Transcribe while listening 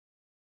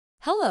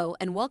Hello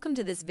and welcome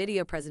to this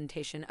video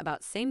presentation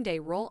about same-day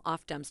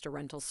roll-off dumpster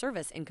rental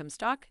service in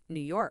Comstock,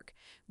 New York,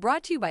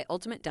 brought to you by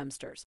Ultimate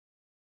Dumpsters.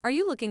 Are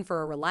you looking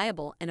for a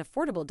reliable and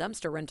affordable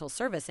dumpster rental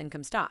service in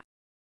Comstock?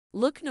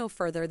 Look no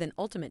further than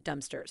Ultimate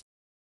Dumpsters.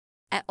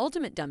 At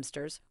Ultimate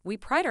Dumpsters, we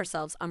pride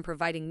ourselves on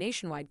providing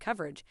nationwide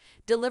coverage,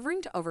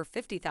 delivering to over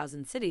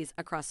 50,000 cities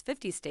across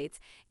 50 states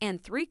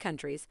and 3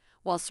 countries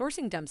while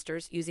sourcing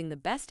dumpsters using the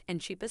best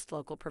and cheapest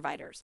local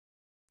providers.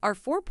 Our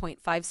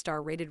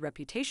 4.5-star rated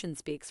reputation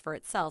speaks for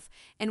itself,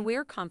 and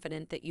we're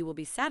confident that you will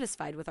be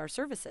satisfied with our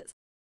services.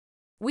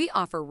 We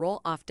offer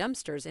roll-off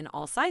dumpsters in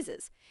all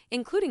sizes,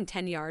 including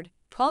 10-yard,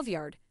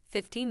 12-yard,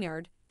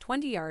 15-yard,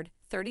 20-yard,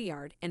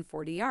 30-yard, and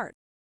 40-yard.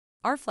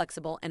 Our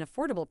flexible and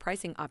affordable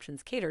pricing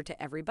options cater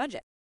to every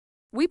budget.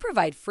 We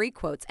provide free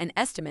quotes and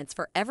estimates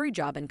for every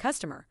job and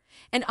customer,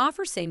 and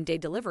offer same-day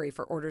delivery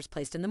for orders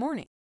placed in the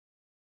morning.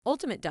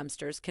 Ultimate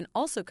Dumpsters can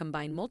also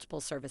combine multiple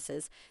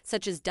services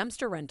such as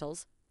dumpster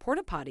rentals,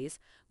 porta potties,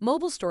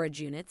 mobile storage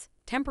units,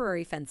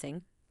 temporary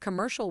fencing,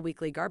 commercial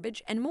weekly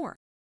garbage, and more.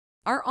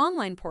 Our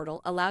online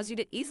portal allows you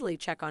to easily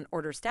check on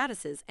order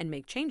statuses and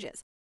make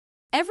changes.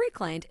 Every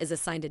client is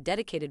assigned a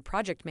dedicated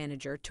project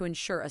manager to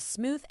ensure a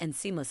smooth and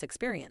seamless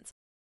experience.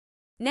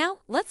 Now,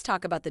 let's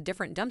talk about the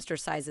different dumpster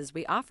sizes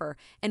we offer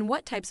and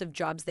what types of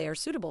jobs they are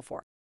suitable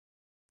for.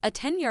 A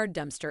 10-yard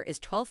dumpster is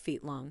 12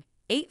 feet long,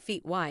 8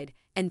 feet wide,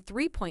 and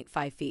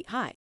 3.5 feet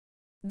high.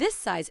 This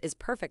size is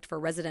perfect for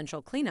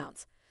residential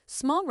cleanouts,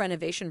 small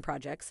renovation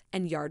projects,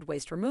 and yard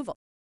waste removal.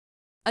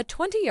 A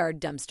 20-yard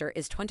dumpster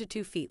is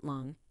 22 feet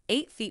long,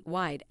 8 feet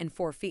wide, and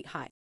 4 feet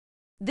high.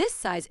 This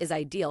size is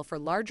ideal for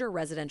larger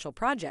residential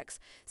projects,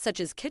 such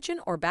as kitchen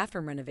or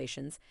bathroom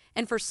renovations,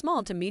 and for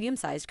small to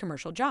medium-sized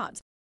commercial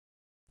jobs.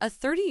 A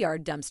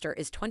 30-yard dumpster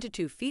is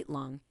 22 feet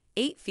long,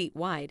 8 feet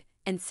wide,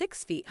 and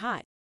 6 feet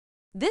high.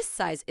 This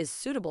size is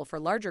suitable for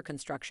larger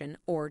construction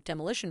or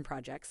demolition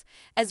projects,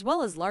 as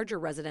well as larger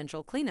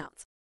residential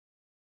cleanouts.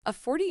 A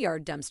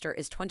 40-yard dumpster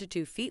is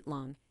 22 feet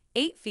long,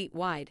 8 feet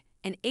wide,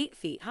 and 8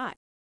 feet high.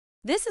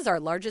 This is our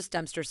largest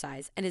dumpster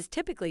size and is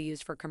typically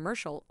used for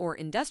commercial or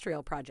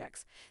industrial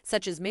projects,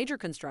 such as major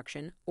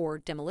construction or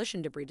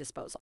demolition debris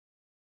disposal.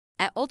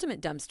 At Ultimate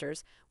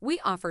Dumpsters,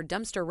 we offer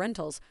dumpster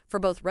rentals for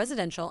both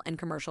residential and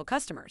commercial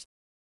customers.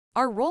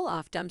 Our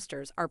roll-off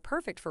dumpsters are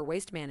perfect for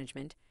waste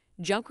management,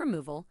 junk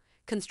removal,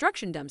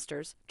 construction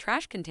dumpsters,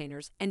 trash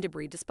containers, and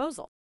debris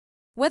disposal.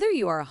 Whether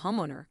you are a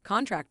homeowner,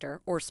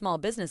 contractor, or small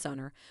business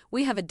owner,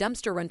 we have a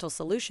dumpster rental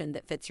solution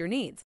that fits your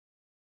needs.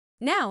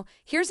 Now,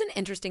 here's an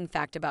interesting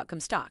fact about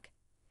Comstock.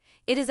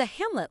 It is a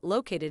hamlet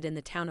located in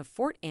the town of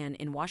Fort Anne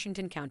in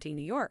Washington County,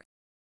 New York.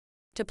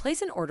 To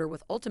place an order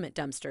with Ultimate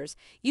Dumpsters,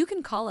 you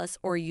can call us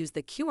or use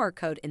the QR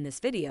code in this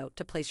video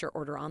to place your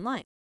order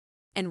online.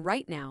 And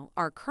right now,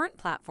 our current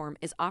platform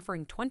is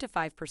offering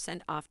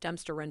 25% off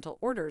dumpster rental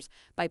orders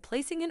by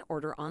placing an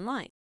order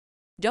online.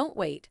 Don't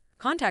wait.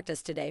 Contact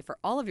us today for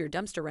all of your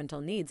dumpster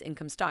rental needs in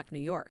Comstock, New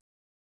York.